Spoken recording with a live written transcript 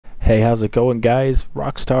Hey, how's it going, guys?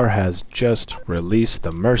 Rockstar has just released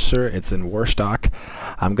the Menacer. It's in war stock.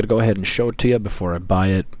 I'm gonna go ahead and show it to you before I buy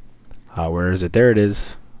it. Where is it? There it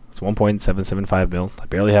is. It's 1.775 mil. I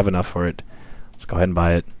barely have enough for it. Let's go ahead and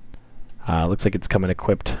buy it. Looks like it's coming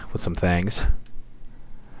equipped with some things.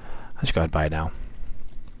 Let's go ahead and buy it now.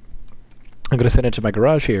 I'm gonna send it to my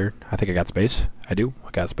garage here. I think I got space. I do.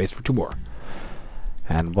 I got space for 2 more.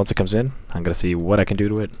 And once it comes in, I'm gonna see what I can do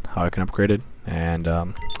to it, how I can upgrade it, and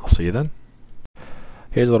I'll see you then.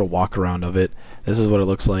 Here's a little walk around of it. This is what it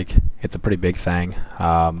looks like. It's a pretty big thing.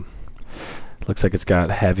 Looks like it's got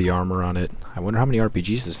heavy armor on it. I wonder how many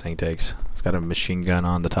RPGs this thing takes. It's got a machine gun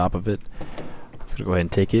on the top of it. I'm gonna go ahead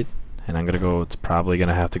and take it, and I'm gonna go. It's probably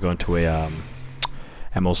gonna have to go into a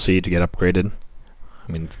MLC to get upgraded.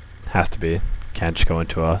 I mean, it has to be. Can't just go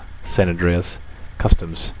into a San Andreas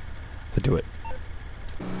Customs to do it.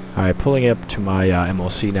 Alright, pulling it up to my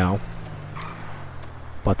MLC now.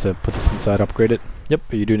 About to put this inside, upgrade it.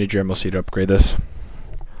 Yep, you do need your MLC to upgrade this.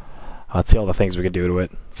 Let's see all the things we can do to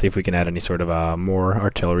it. See if we can add any sort of more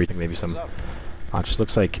artillery. Maybe some. Just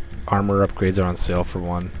looks like armor upgrades are on sale for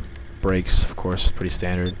 1. Brakes, of course, pretty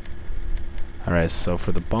standard. Alright, so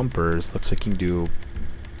for the bumpers, looks like you can do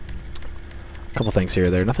a couple things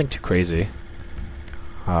here. They're nothing too crazy.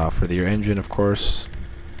 For your engine, of course.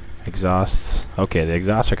 Exhausts. Okay, the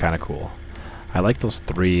exhausts are kind of cool. I like those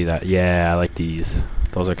 3 that, yeah, I like these.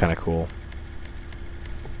 Those are kind of cool.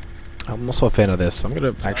 I'm also a fan of this, so I'm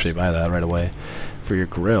going to actually buy that right away. For your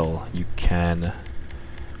grill, you can,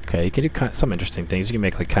 okay, you can do some interesting things. You can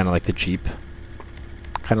make like kind of like the Jeep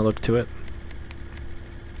kind of look to it.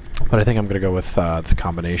 But I think I'm going to go with this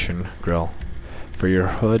combination grill. For your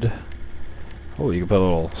hood, oh, you can put a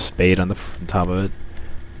little spade on the top of it,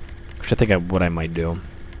 which I think what I might do.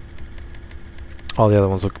 All the other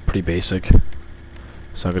ones look pretty basic,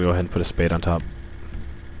 so I'm gonna go ahead and put a spade on top.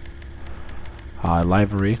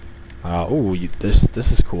 Livery. Oh,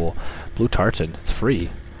 this is cool. Blue tartan. It's free.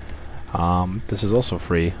 This is also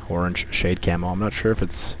free. Orange shade camo. I'm not sure if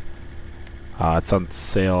it's on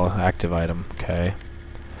sale. Active item. Okay.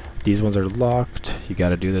 These ones are locked. You got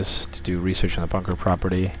to do this to do research on the bunker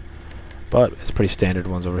property, but it's pretty standard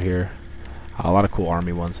ones over here. A lot of cool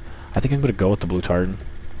army ones. I think I'm gonna go with the blue tartan.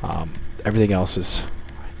 Everything else is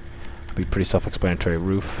be pretty self-explanatory.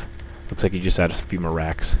 Roof looks like you just add a few more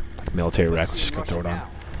racks, like military racks. Just go throw it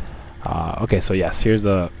on. Okay, so yes, here's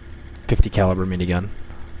a 50 caliber minigun.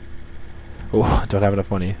 Oh, I don't have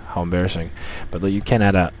enough money. How embarrassing! But you can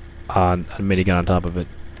add a minigun on top of it.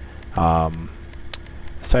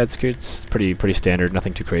 Side skirts, pretty standard.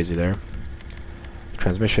 Nothing too crazy there.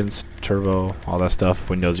 Transmissions, turbo, all that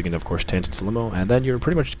stuff. Windows, you can of course change it to limo, and then you're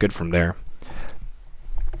pretty much good from there.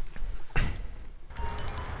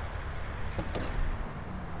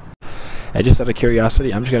 And just out of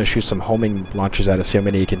curiosity, I'm just going to shoot some homing launchers at it, see how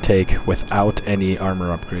many you can take without any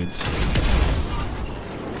armor upgrades.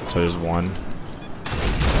 So there's 1,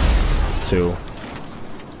 2,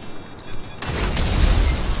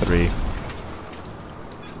 3.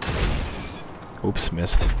 Oops,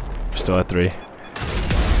 missed. We're still at 3.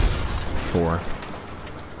 4.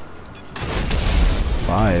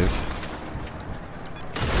 5.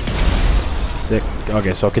 6.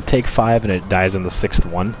 Okay, so it could take 5 and it dies on the 6th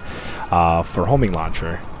one. For homing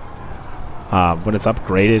launcher, when it's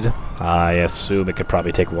upgraded, I assume it could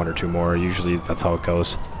probably take 1 or 2 more. Usually that's how it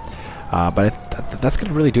goes. But that's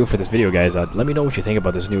gonna really do it for this video, guys. Let me know what you think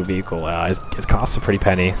about this new vehicle. It costs a pretty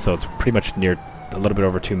penny, so it's pretty much near a little bit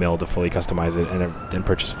over 2 mil to fully customize it and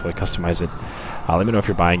purchase fully customize it. Let me know if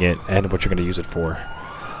you're buying it and what you're gonna use it for.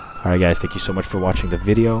 Alright guys, thank you so much for watching the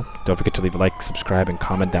video. Don't forget to leave a like, subscribe, and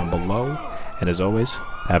comment down below. And as always,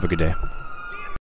 have a good day.